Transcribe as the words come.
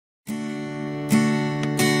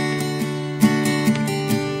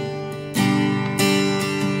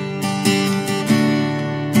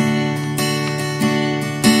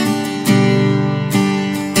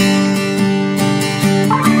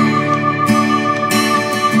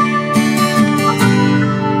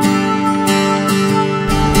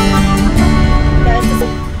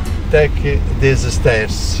take these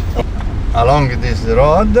stairs. Along this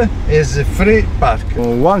road is free park.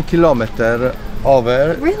 1 kilometer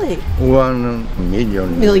over. Really? 1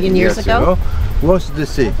 million years ago was the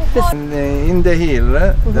sea. And, in the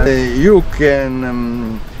hill,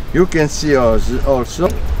 you can see also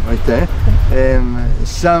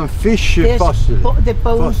some fish fossils. The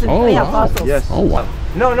bones. Fossils. Yes. Oh wow.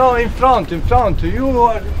 No, in front. You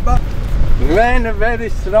are very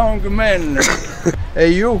strong man.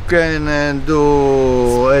 You can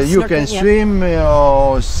you can swim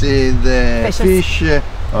or see the fish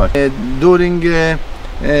during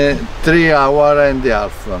 3 hours and a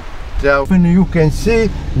half. When you can see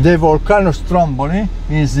the volcano Stromboli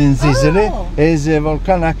is in Sicily, is a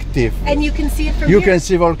volcano active. And you can see it from here? You here? can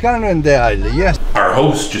see volcano and the island, yes. Our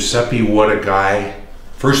host, Giuseppe, what a guy.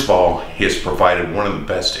 First of all, he has provided one of the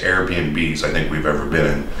best Airbnbs I think we've ever been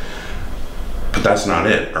in. But that's not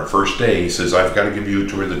it. Our first day, he says, I've got to give you a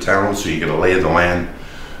tour of the town so you get a lay of the land.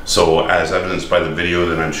 So as evidenced by the video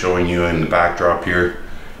that I'm showing you in the backdrop here,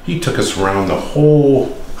 he took us around the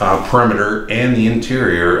whole perimeter and the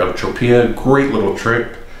interior of Tropea. Great little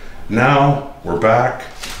trip. Now we're back.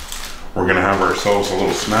 We're gonna have ourselves a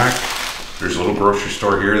little snack. There's a little grocery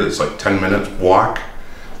store here that's like 10 minutes walk.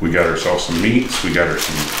 We got ourselves some meats. We got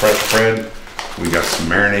ourselves some fresh bread. We got some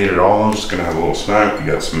marinated olives. Gonna have a little snack. We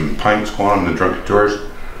got some pints going on the Drunken tours.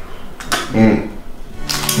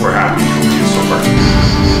 We're happy with you so far.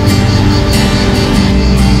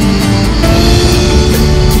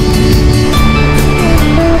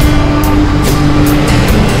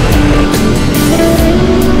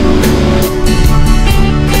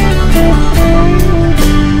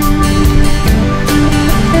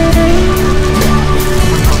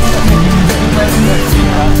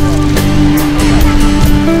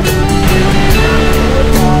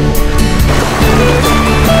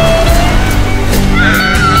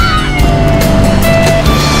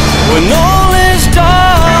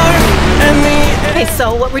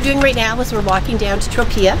 So what we're doing right now is we're walking down to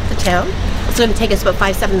Tropea, the town. It's going to take us about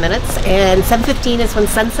 5-7 minutes, and 7:15 is when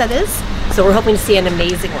sunset is. So we're hoping to see an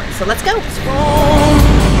amazing one. So let's go.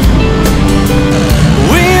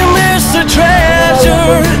 We miss the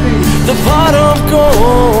treasure, the pot of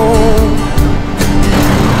gold.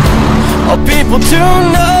 Are people too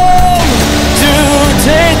numb to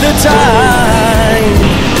take the time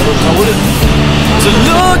to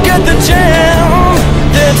look at the gem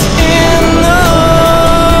that's in the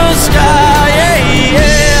sky, yeah.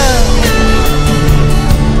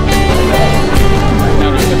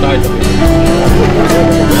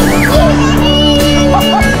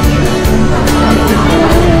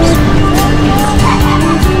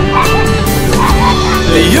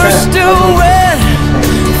 You're still wet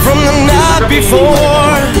from the night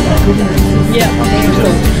before.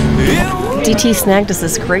 DT snagged us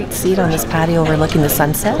this great seat on this patio overlooking the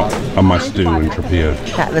sunset. A must do in Tropea.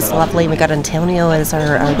 That was lovely. We got Antonio as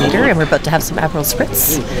our leader, and we're about to have some Aperol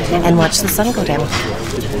Spritz and watch the sun go down.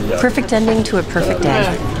 Perfect ending to a perfect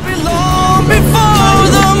day. Long before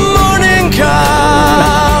the morning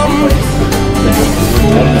comes,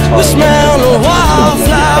 the smell of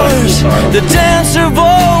wildflowers, the dance of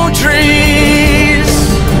old trees.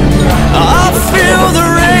 I feel the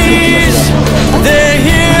rays, they're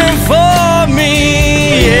here for me,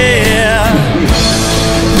 yeah.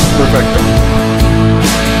 Perfect.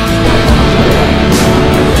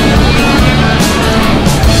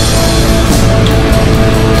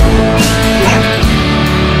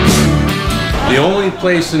 The only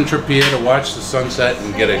place in Tropea to watch the sunset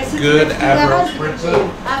and get a good Aperol Spritz.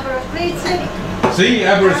 See,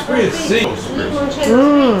 Aperol Spritz, see.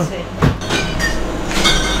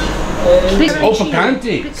 Oh,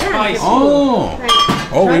 picante. Spicy.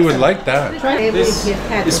 Oh, we would like that. This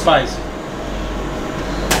is spicy.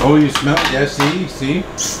 Oh, you smell it? Yeah, see?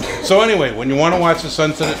 So anyway, when you want to watch the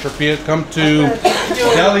sunset at Tropea, come to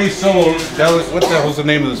dell'Isola. What the hell's the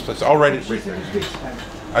name of this place? I'll write it right here.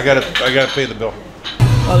 I gotta pay the bill.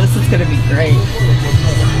 Oh, this is gonna be great.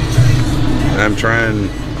 I'm trying.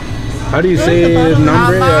 How do you say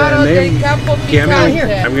nombre? Name?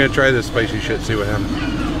 Cami? I'm gonna try this spicy shit. See what happens.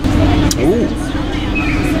 Ooh.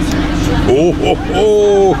 Oh, oh,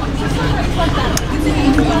 oh.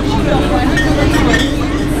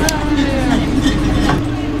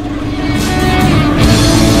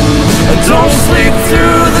 Don't sleep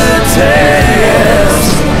through the test.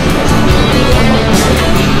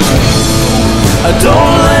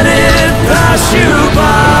 Don't let it pass you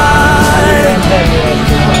by.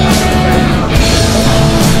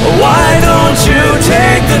 Why don't you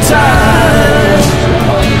take the time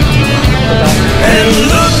and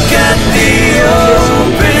look at the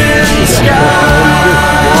open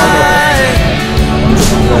sky?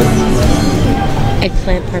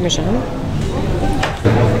 Parmesan.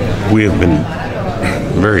 We have been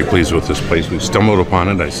very pleased with this place. We stumbled upon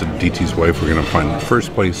it. I said to DT's wife, we're going to find the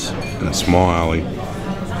first place in a small alley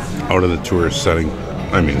out of the tourist setting.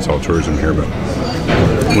 I mean, it's all tourism here, but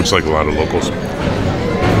looks like a lot of locals.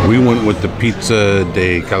 We went with the pizza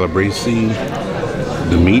de Calabrese.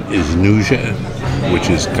 The meat is nuja, which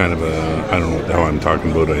is kind of a, I don't know what the hell I'm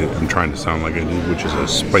talking about. I'm trying to sound like I do, which is a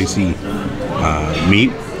spicy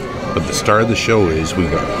meat. But the star of the show is we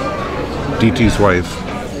got DT's wife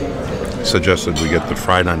suggested we get the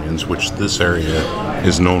fried onions, which this area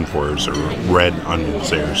is known for. Is red onions.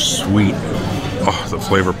 They're sweet. Oh, the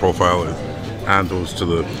flavor profile. Add those to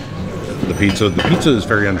the pizza. The pizza is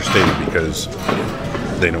very understated because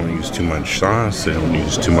they don't use too much sauce. They don't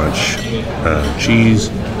use too much cheese,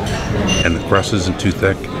 and the crust isn't too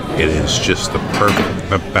thick. It is just the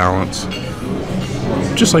perfect balance.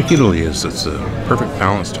 Just like Italy is. It's a perfect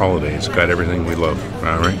balanced holiday. It's got everything we love.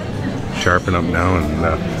 All right. Sharpen up now,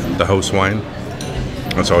 and the house wine.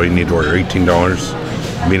 That's all you need to order. $18.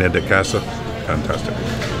 Vina de casa. Fantastic.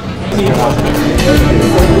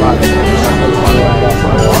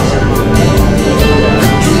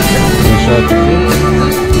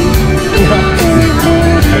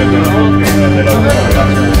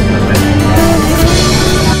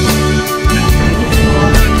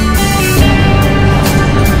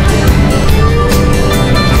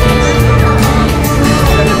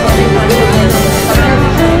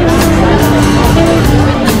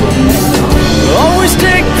 Always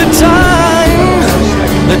take the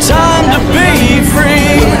time to be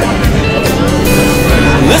free.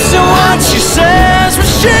 Listen what she says when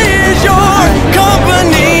she's your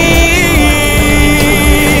company.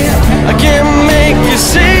 I can't make you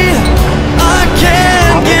see, I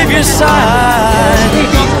can't give you sight.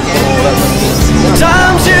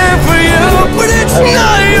 Time's here for you, but it's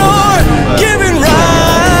not your giving right.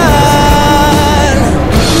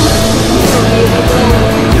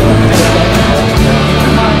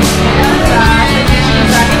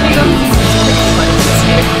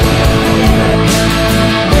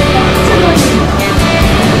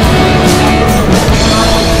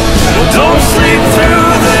 Don't sleep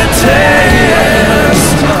through the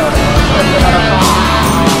test.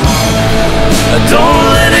 Don't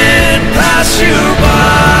let it pass you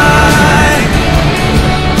by.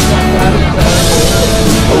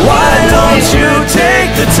 Why don't you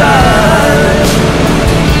take the time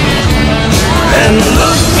and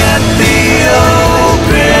look at the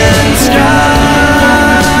open sky?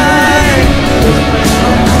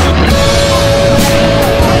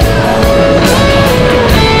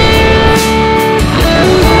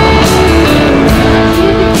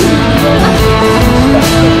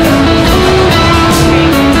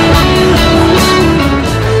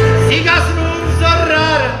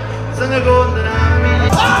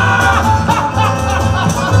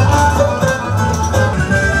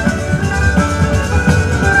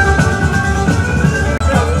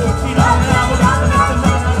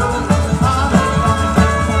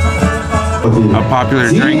 A popular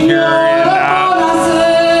drink here in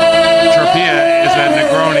Tropea is a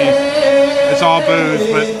Negroni. It's all booze,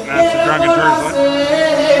 but that's the Drunken tourist.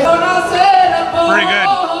 Pretty good.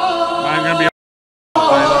 I'm gonna be.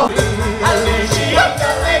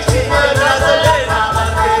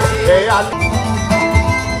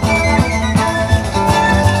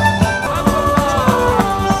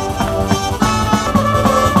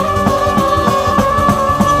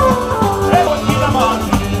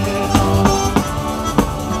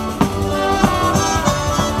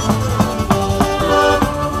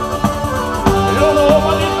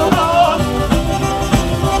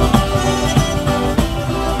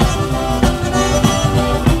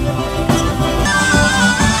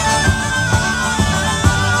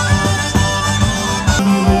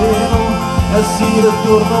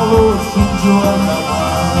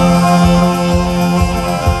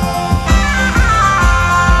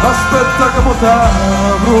 Aspetta che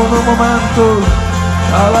apro un momento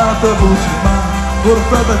alla tua voce ma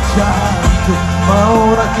portata gente ma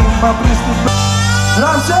ora chi m'ha presto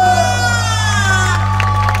grazie.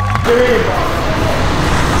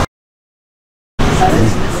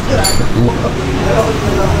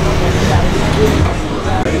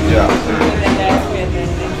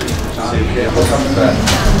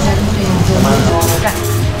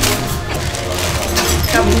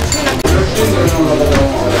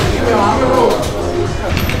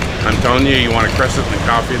 I'm telling you, you want a crescent and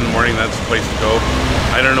coffee in the morning, that's the place to go.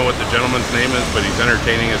 I don't know what the gentleman's name is, but he's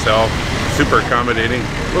entertaining as hell. Super accommodating.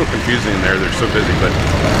 A little confusing in there, they're so busy, but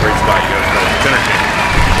great spot, you gotta go. It's entertaining.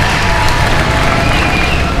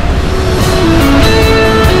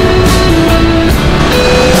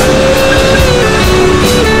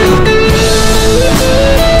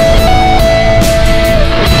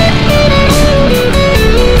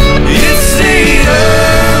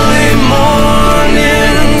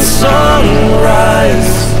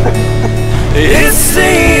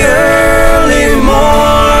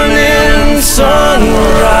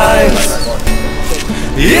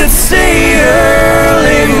 the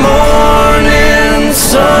early morning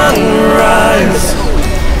sunrise.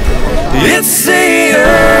 It's the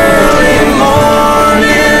early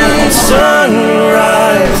morning sunrise.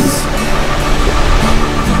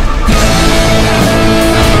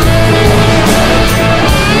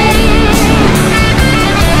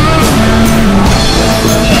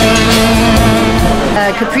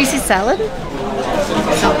 Caprese salad. So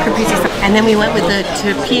caprese salad. And then we went with the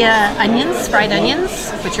Tropea onions, fried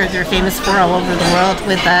onions, which they're famous for all over the world,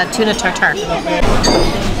 with tuna tartare.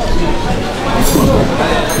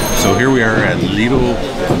 So here we are at Lido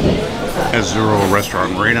Azzuro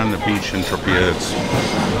restaurant, right on the beach in Tropea. It's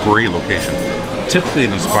a great location. Typically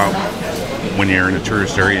in a spot when you're in a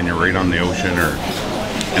tourist area and you're right on the ocean or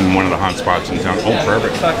in one of the hot spots in town. Oh,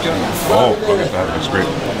 perfect. Oh, look at that. That's great.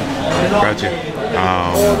 Gotcha.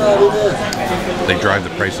 They drive the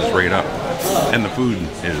prices right up. And the food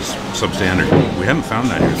is substandard. We haven't found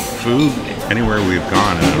that here. Food, anywhere we've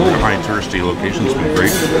gone, in high touristy locations, has been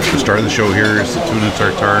great. The star of the show here is the tuna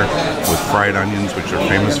tartare with fried onions, which they're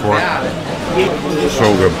famous for.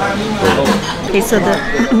 So good. Okay, so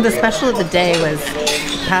the special of the day was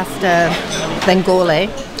pasta vongole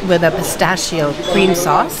with a pistachio cream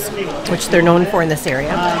sauce, which they're known for in this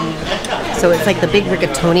area. So it's like the big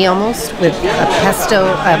rigatoni almost, with a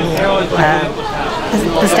pesto,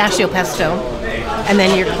 pistachio pesto, and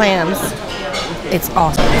then your clams. It's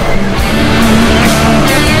awesome.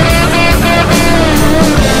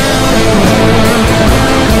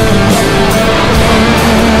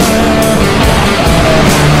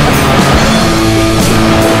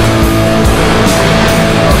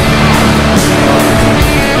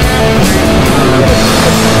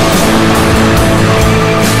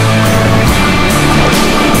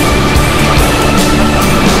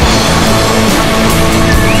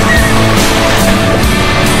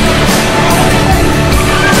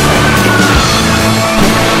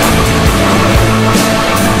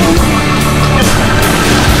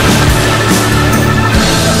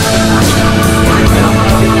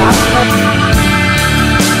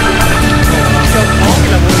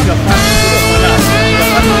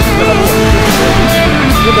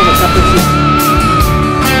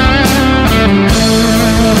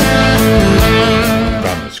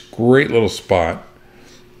 Great little spot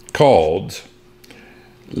called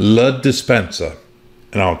La Dispensa,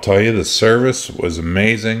 and I'll tell you, the service was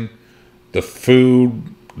amazing, the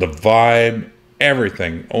food, the vibe,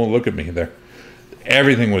 everything. Oh, look at me there.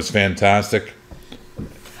 Everything was fantastic.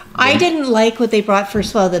 I didn't like what they brought.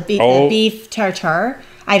 First of all, the beef tartare.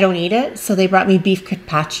 I don't eat it, so they brought me beef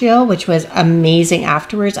carpaccio, which was amazing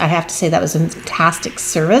afterwards. I have to say that was a fantastic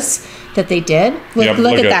service that they did. Look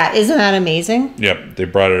at that. Isn't that amazing? Yep, they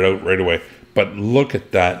brought it out right away. But look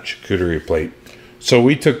at that charcuterie plate. So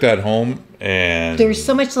we took that home, and there was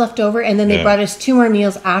so much left over, and then they brought us 2 more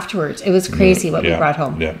meals afterwards. It was crazy what we brought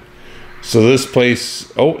home. Yeah. So this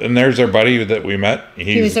place, oh, and there's our buddy that we met.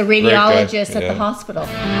 He was a radiologist at the hospital.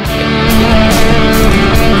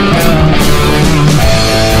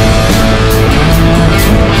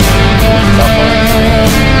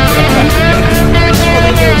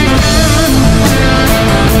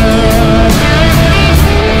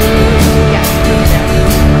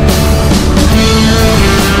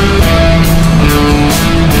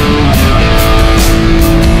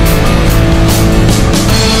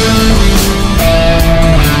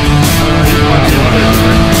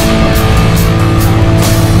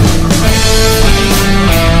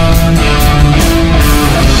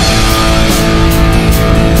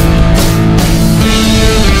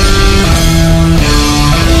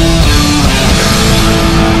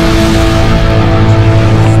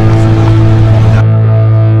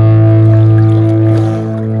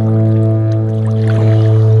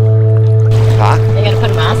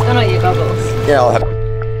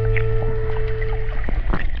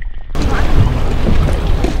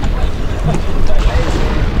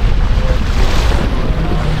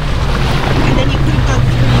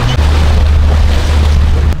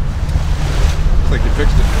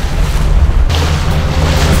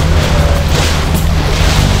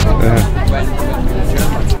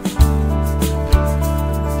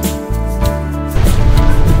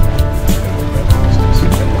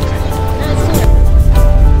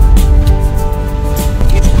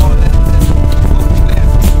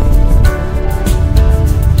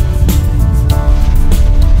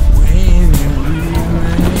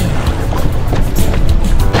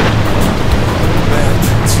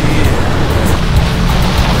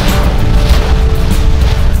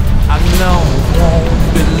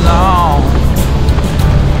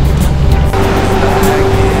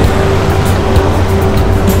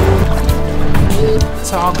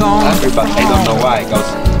 talk on. But I don't know why, because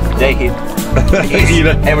they eat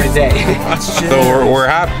every day. So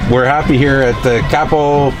we're happy here at the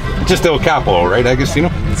Capo, just El Capo, right,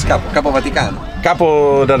 Agostino? It's Capo Vaticano.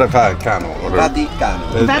 Capo del Vaticano.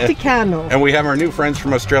 Vaticano. Vaticano. And we have our new friends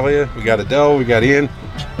from Australia. We got Adele, we got Ian.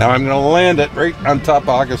 Now I'm gonna land it right on top of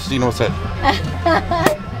Agostino's head.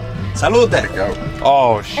 Salute! There you go.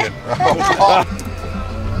 Oh shit.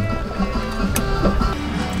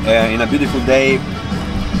 In a beautiful day,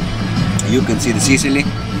 you can see the Sicily,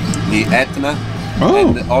 the Etna,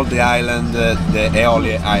 and all the island, the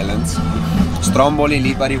Eolie Islands. Stromboli,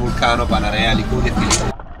 Lipari, Vulcano, Panarea, Liguria,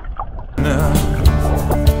 Filippine.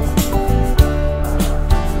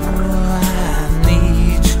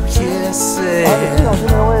 Need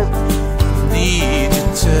your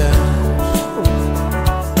touch.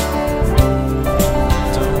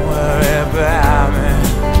 Don't worry about me,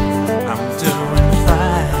 I'm doing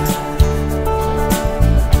fine.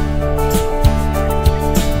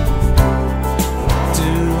 Do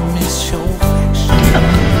miss your affection.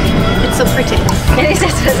 It's so pretty. It is.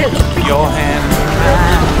 Your hand in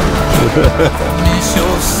mine. Miss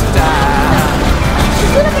your style.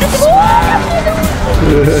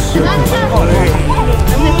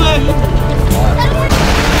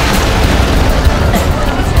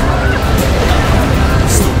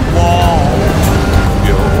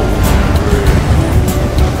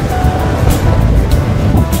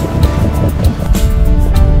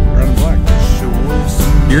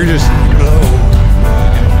 You're just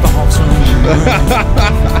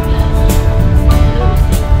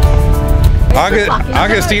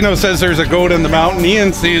Agostino says there's a goat in the mountain.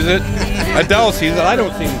 Ian sees it. Adele sees it. I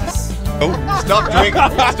don't see it. Oh. Stop drinking!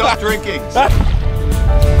 Stop drinking!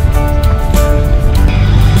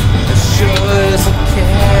 The shores of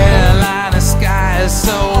Carolina sky is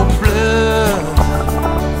so blue.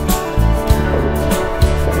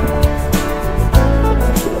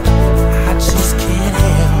 I just can't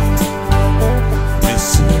help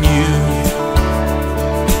missing you.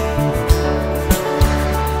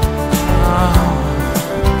 Oh,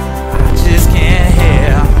 I just can't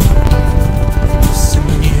help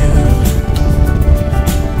missing you.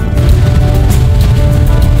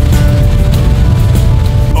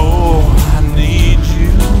 Oh, I need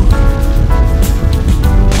you.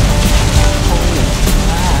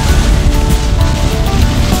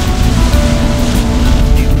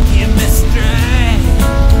 You give me strength.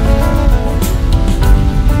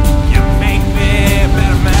 You make me a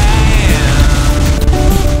better man.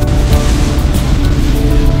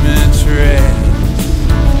 Give me strength.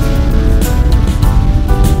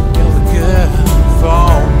 You're the girl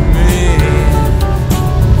for me.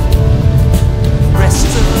 Rest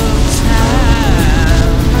of time.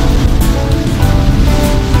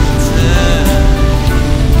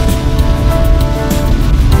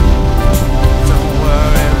 Don't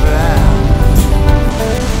worry about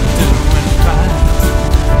doing fine.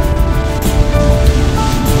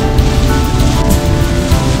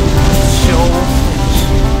 Show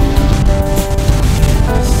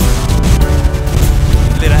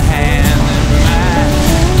little hand in mine.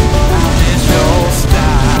 I miss your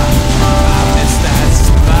style. I miss that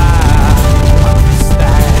smile. I miss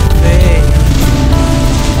that face.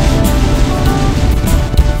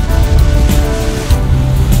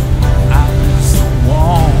 I miss the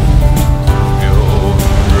warmth of your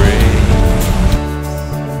embrace.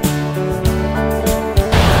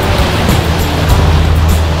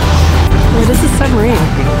 Well, this is submarine.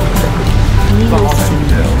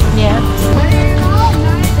 Yeah.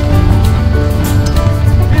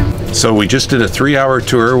 So we just did a 3-hour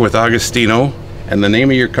tour with Agostino, and the name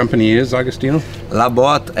of your company is Agostino? La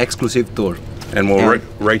Boat Exclusive Tour. And we'll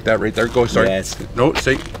write that right there. Go, sorry. Yes. No,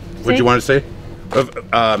 say. What do you want to say?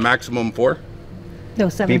 Maximum 4? No,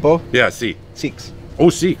 7. People? Yeah, C. 6. Oh,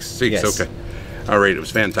 6. Yes. Okay. All right, it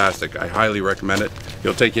was fantastic. I highly recommend it.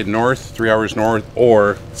 You'll take it north, 3 hours north,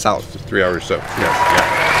 or South. 3 hours south. Yeah,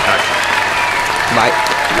 Bye.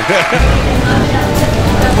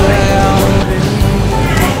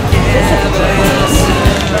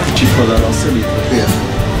 Cibo da nostra vita, via.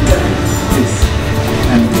 This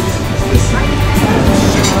and this.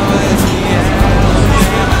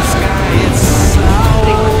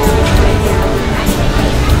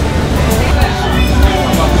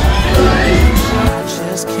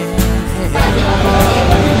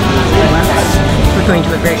 We're going to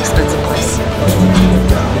a very expensive place.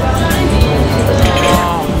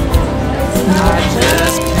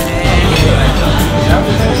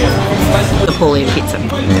 Napoleon pizza.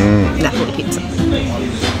 Napoli pizza.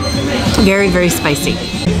 Very, very spicy.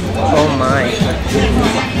 Oh my.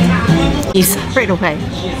 right away.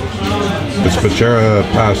 It's pachera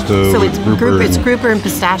pasta. So with it's grouper. It's grouper and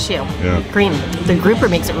pistachio cream. The grouper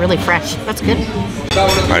makes it really fresh. That's good.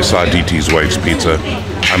 I saw DT's wife's pizza.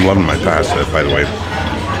 I'm loving my pasta, by the way.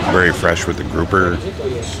 Very fresh with the grouper,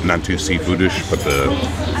 not too seafoodish, but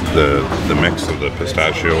the mix of the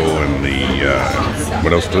pistachio and the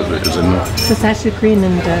what else is in there? Pistachio cream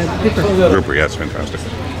and grouper. Grouper, yeah, it's fantastic.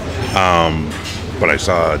 But I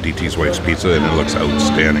saw DT's wife's pizza and it looks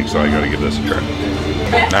outstanding, so I got to give this a try.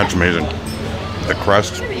 That's amazing. The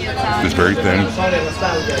crust is very thin,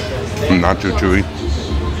 not too chewy,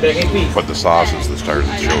 but the sauce is the star of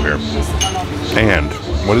the show here. And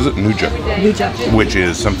what is it? Nuja. Nuja. Which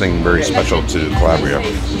is something very special to Calabria,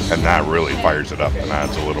 and that really fires it up and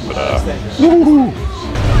adds a little bit of woo-hoo.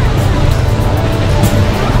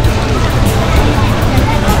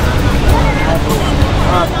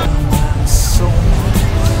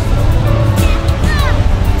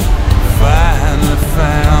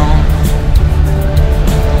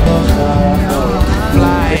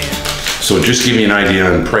 So just to give you an idea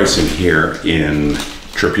on pricing here in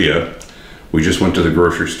Tropea, we just went to the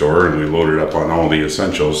grocery store and we loaded up on all the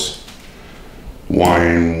essentials.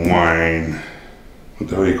 Wine, what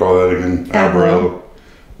the hell do you call that again? Abril.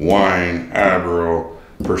 Wine, Abril,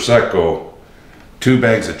 Prosecco, 2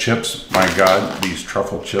 bags of chips. My God, these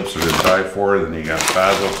truffle chips are to die for. Then you got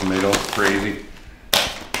basil tomato, crazy.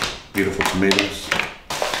 Beautiful tomatoes.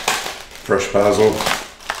 Fresh basil.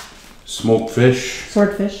 Smoked fish.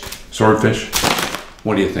 Swordfish.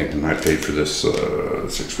 What are you thinking? I paid for this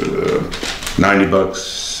 90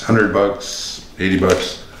 bucks, 100 bucks, 80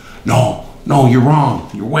 bucks. No, you're wrong.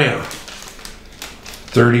 You're way off.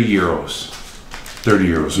 30 euros. 30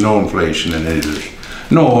 euros. No inflation in Italy.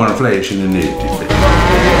 No inflation in Italy.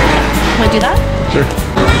 Want to do that? Sure.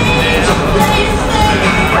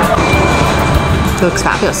 It looks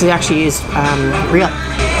fabulous. They actually used real.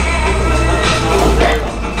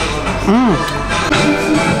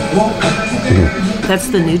 That's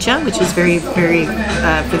the nuja, which is very, very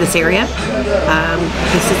for this area.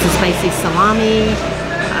 This is the spicy salami.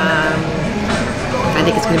 I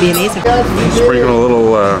think it's going to be amazing. Sprinkle a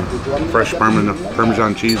little fresh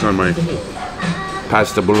Parmesan cheese on my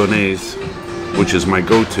pasta bolognese, which is my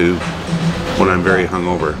go-to when I'm very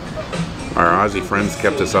hungover. Our Aussie friends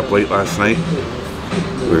kept us up late last night.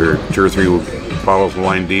 We were 2 or 3 bottles of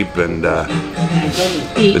wine deep, and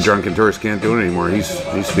the drunken tourist can't do it anymore. He's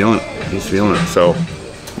feeling it. He's feeling it. So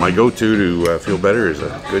my go-to to feel better is a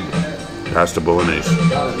good pasta bolognese.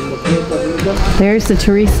 There's the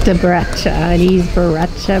turista Breccia, and he's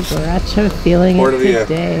Breccia feeling it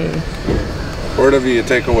today. Whatever you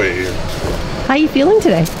take away here. How are you feeling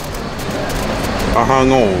today? A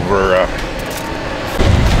hungover.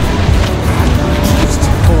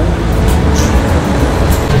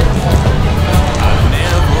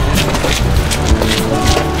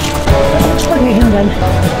 Put your hand on.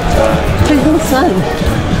 There's no sun.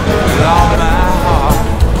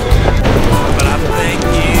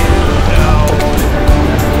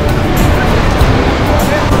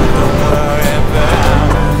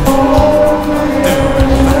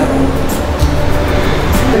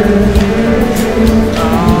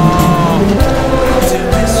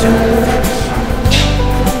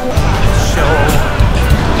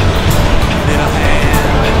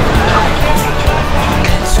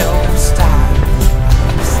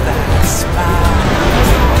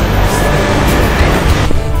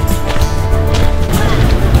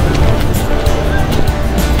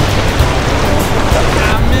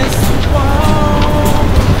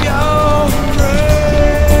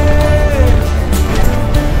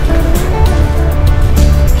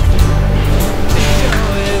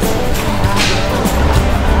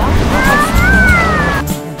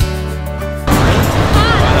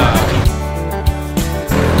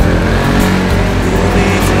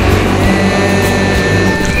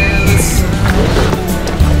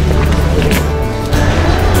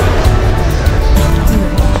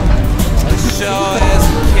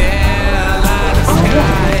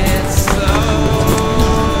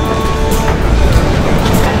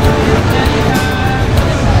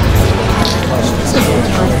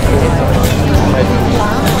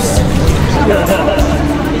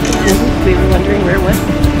 We were wondering where it went.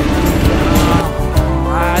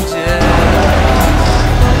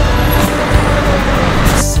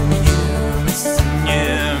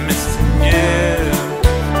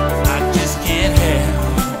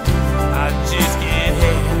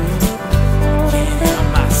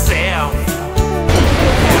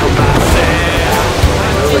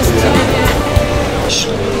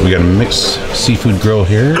 We got a mixed seafood grill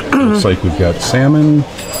here. Looks like we've got salmon.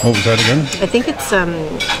 What was that again? I think it's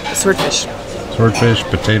swordfish. Swordfish,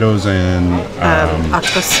 potatoes, and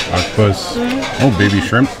Octopus. octopus. Oh, baby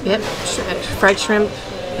shrimp. Yep, fried shrimp.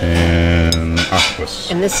 And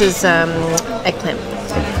octopus. And this is eggplant.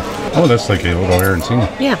 Oh, that's like a little arancini.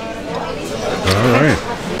 Yeah. All right.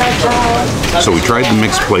 So we tried the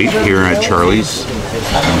mixed plate here at Charlie's.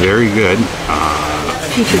 Very good.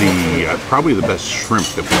 Probably the best shrimp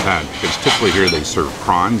that we've had, because typically here they serve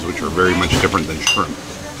prawns, which are very much different than shrimp.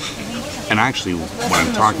 And actually, when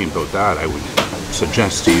I'm talking about that, I would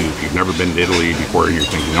suggest to you, if you've never been to Italy before and you're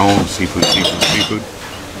thinking, oh, seafood, seafood, seafood,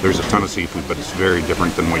 there's a ton of seafood, but it's very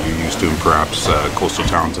different than what you're used to in perhaps coastal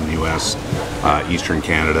towns in the US, Eastern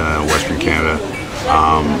Canada, Western Canada.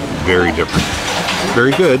 Very different.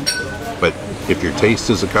 Very good, but if your taste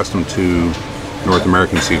is accustomed to North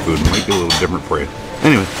American seafood, it might be a little different for you.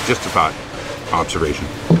 Anyway, just a thought, observation.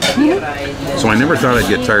 So I never thought I'd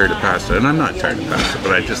get tired of pasta, and I'm not tired of pasta,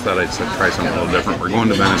 but I just thought I'd try something a little different. We're going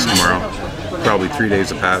to Venice tomorrow. Probably 3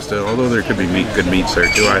 days of pasta, although there could be good meats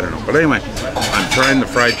there too, I don't know. But anyway, I'm trying the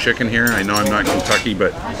fried chicken here. I know I'm not Kentucky,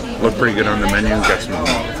 but look pretty good on the menu. Got some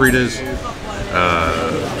fritas.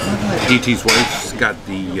 E.T.'s wife's got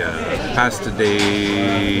the pasta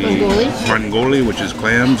de Mongoli, which is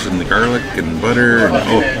clams and the garlic and butter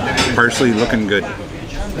and parsley, looking good.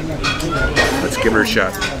 Let's give her a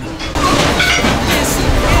shot.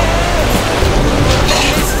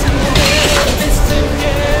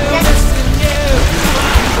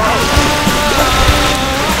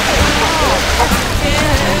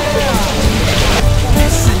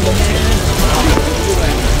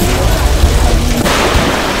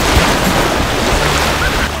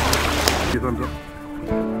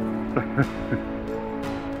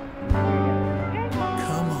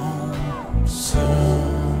 Come home soon.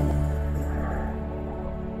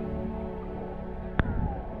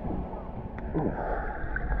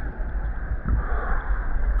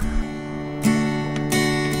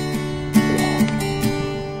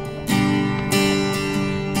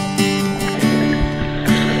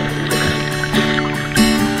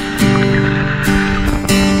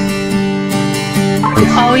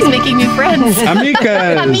 Always making new friends.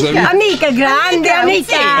 Amicas! Amica, grande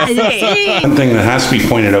amica. One thing that has to be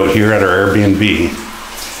pointed out here at our Airbnb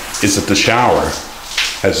is that the shower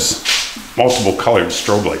has multiple colored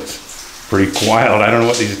strobe lights. Pretty wild. I don't know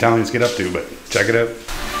what these Italians get up to, but check it out.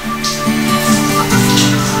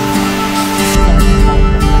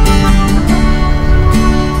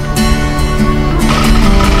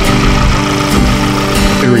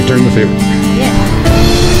 Return the favor.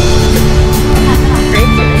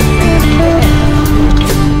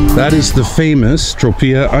 That is the famous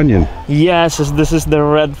Tropea onion. Yes, this is the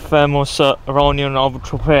red famous onion of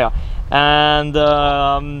Tropea, and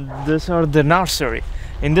these are the nursery.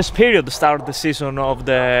 In this period start the season of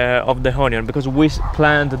the onion, because we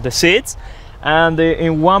plant the seeds, and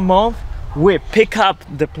in 1 month we pick up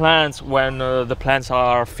the plants when the plants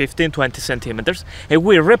are 15-20 centimeters, and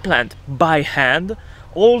we replant by hand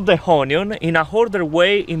all the onion in a ordered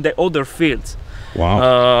way in the other fields.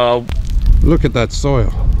 Wow. Look at that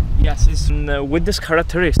soil. Yes, it's, with this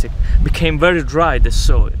characteristic became very dry, the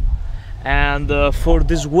soil, and for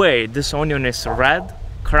this way this onion is red,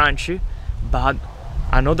 crunchy, but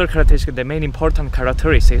another characteristic, the main important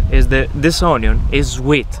characteristic, is that this onion is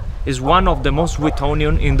sweet. Is one of the most sweet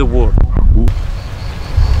onion in the world.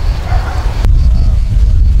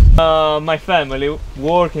 My family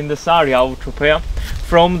work in this area of Tropea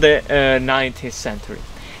from the 19th century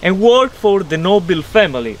and work for the noble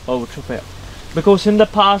family of Tropea, because in the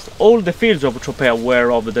past all the fields of Tropea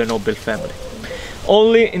were of the noble family.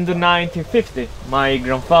 Only in the 1950 my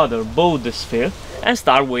grandfather bought this field and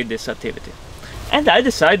started with this activity. And I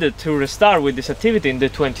decided to restart with this activity in the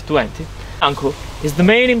 2020. Bianco is the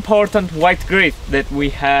main important white grape that we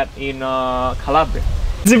have in Calabria.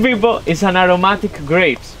 Zibibbo is an aromatic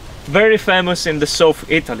grape, very famous in the South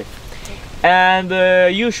Italy. And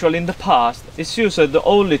usually in the past it's used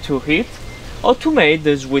only to eat or to make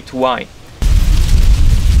the sweet wine.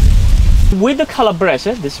 With the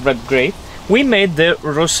Calabrese, this red grape, we made the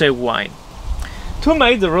rosé wine. To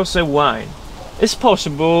make the rosé wine, it's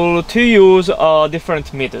possible to use a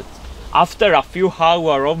different method. After a few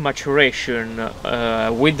hours of maturation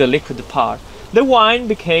with the liquid part, the wine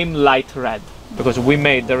became light red, because we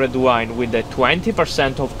made the red wine with the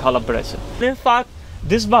 20% of Calabrese. In fact,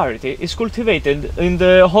 this variety is cultivated in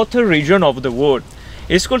the hotter region of the world.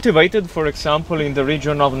 It's cultivated, for example, in the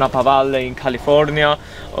region of Napa Valley in California,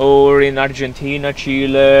 or in Argentina,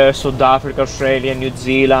 Chile, South Africa, Australia, New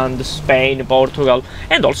Zealand, Spain, Portugal,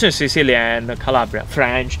 and also in Sicily and Calabria,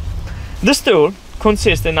 French. The stir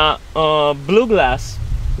consists in a blue glass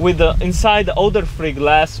with inside other free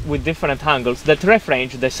glass with different angles that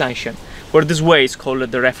refrange the sunshine, where this way is called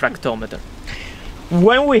the refractometer.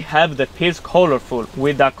 When we have the pills colorful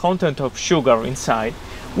with a content of sugar inside,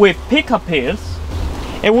 we pick up pills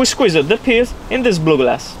and we squeeze the pills in this blue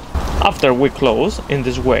glass. After we close in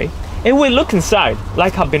this way and we look inside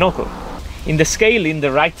like a binocle. In the scale in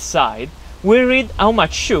the right side, we read how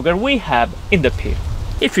much sugar we have in the pill.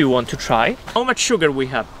 If you want to try, how much sugar we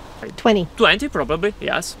have? 20. 20 probably,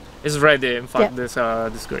 yes. It's ready, in fact, Yeah.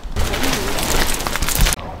 this grade.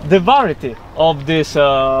 The variety of these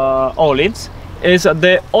olives is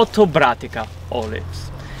the Ottobratica olives.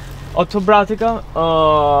 Ottobratica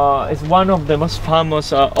is one of the most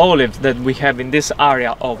famous olives that we have in this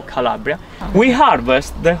area of Calabria. We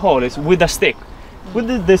harvest the olives with a stick.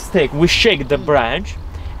 With this stick we shake the branch,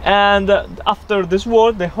 and after this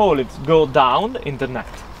work the olives go down in the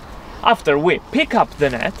net. After we pick up the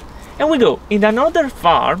net and we go in another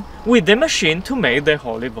farm with the machine to make the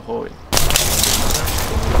olive oil.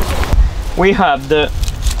 We have the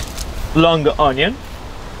long onion.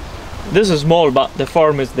 This is small, but the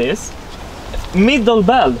form is this. Middle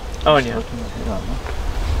bell onion.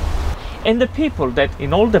 And the people that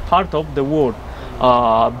in all the part of the world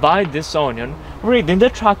buy this onion read in the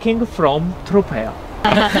tracking from Tropea.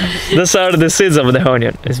 These are the seeds of the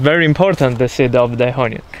onion. It's very important, the seed of the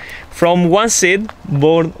onion. From one seed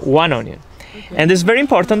born one onion. And it's very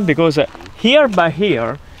important because here by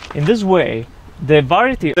here, in this way, the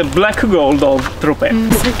variety, the black gold of Tropea.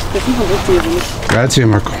 Grazie,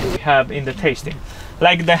 Marco. We have in the tasting,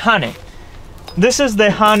 like the honey. This is the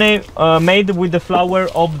honey made with the flower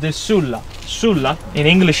of the sulla. Sulla, in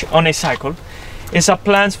English, honeysuckle, is a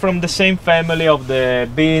plant from the same family of the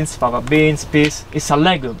beans, fava beans, peas. It's a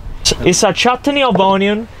legume. It's a chutney of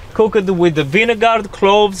onion cooked with the vinegar,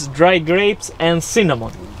 cloves, dry grapes, and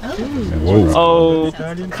cinnamon. Oh,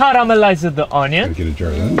 caramelized the onion. Get a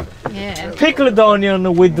jar of that. Yeah. Pickled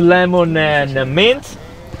onion with lemon and mint.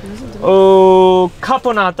 Oh,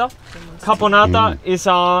 caponata. Caponata is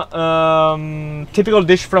a typical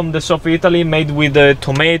dish from the south of Italy, made with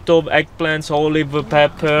tomato, eggplants, olive,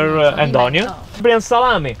 pepper, and onion. Calabrian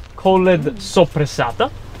salami, called soppressata.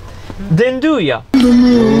 Denduia.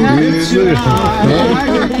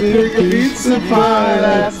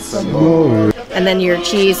 And then your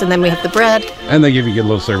cheese, and then we have the bread. And they give you a good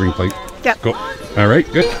little serving plate. Yep. Cool. All right,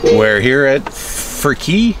 good. We're here at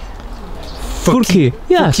Furki. Furki.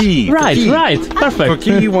 Yes. Furki. Right, Furki. right. Perfect.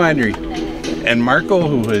 Furki Winery. And Marco,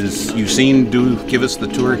 who has you've seen give us the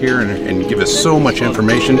tour here and give us so much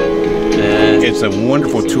information. It's a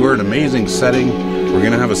wonderful tour, an amazing setting. We're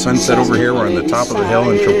gonna have a sunset over here. We're on the top of the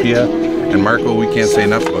hill in Tropea. And Marco, we can't say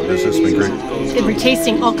enough about this. It's been great. We're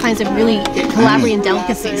tasting all kinds of really Calabrian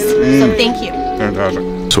delicacies. So thank you. Fantastic.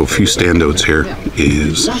 So a few standouts here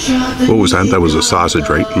is, what was that? That was a sausage,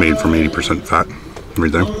 right? Made from 80% fat. Right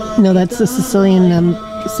there. No, that's the Sicilian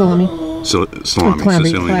salami.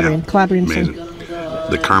 Salami, Calabrian, Calabrian amazing.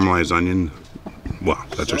 The caramelized onion, well,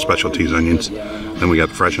 that's our specialties onions. Then we got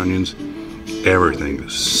the fresh onions. Everything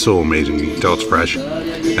is so amazing. You can tell it's fresh.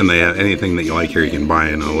 And they have anything that you like here, you can buy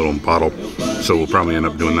in a little bottle. So we'll probably end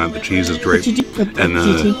up doing that. The cheese is great. And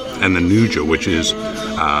the Nuja, which is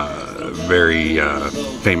very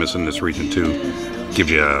famous in this region too,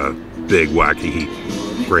 gives you a big wacky heat.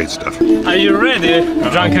 Great stuff. Are you ready,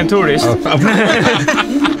 drunken tourist?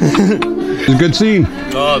 It's a good scene.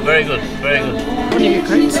 Oh, very good, very good. One of your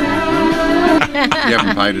cards. You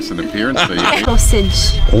haven't paid us an appearance fee.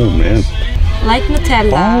 Sausage. Oh man. Like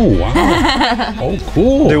Nutella. Oh wow. Oh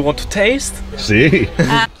cool. Do you want to taste? See.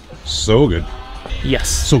 So good. Yes.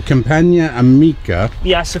 So Campagna Amica.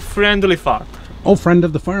 Yes, a friendly farm. Oh, friend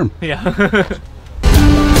of the farm. Yeah.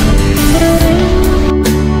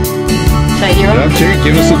 Cheers.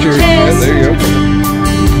 Give us a cheers. Yeah, there you go. I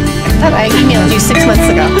thought I emailed you 6 months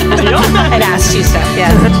ago. I'd asked you stuff,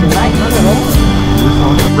 yeah.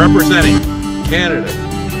 Representing Canada,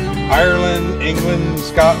 Ireland, England,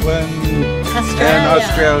 Scotland, and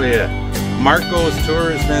Australia. Marco's tour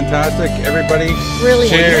is fantastic. Everybody, Really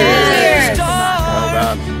cheers. Cheers. Well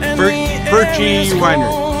done. Furki Winery.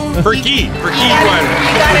 Furki Winery.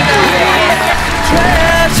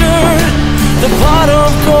 Treasure the pot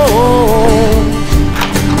of gold.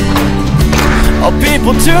 Are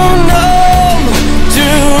people too numb to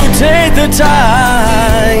take the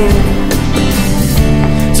time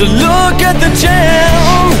to look at the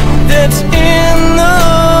gem that's in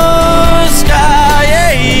the sky?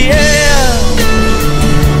 Yeah, yeah.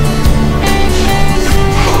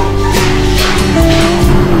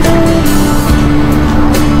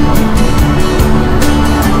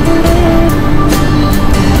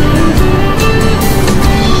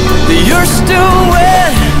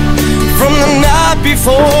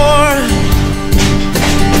 before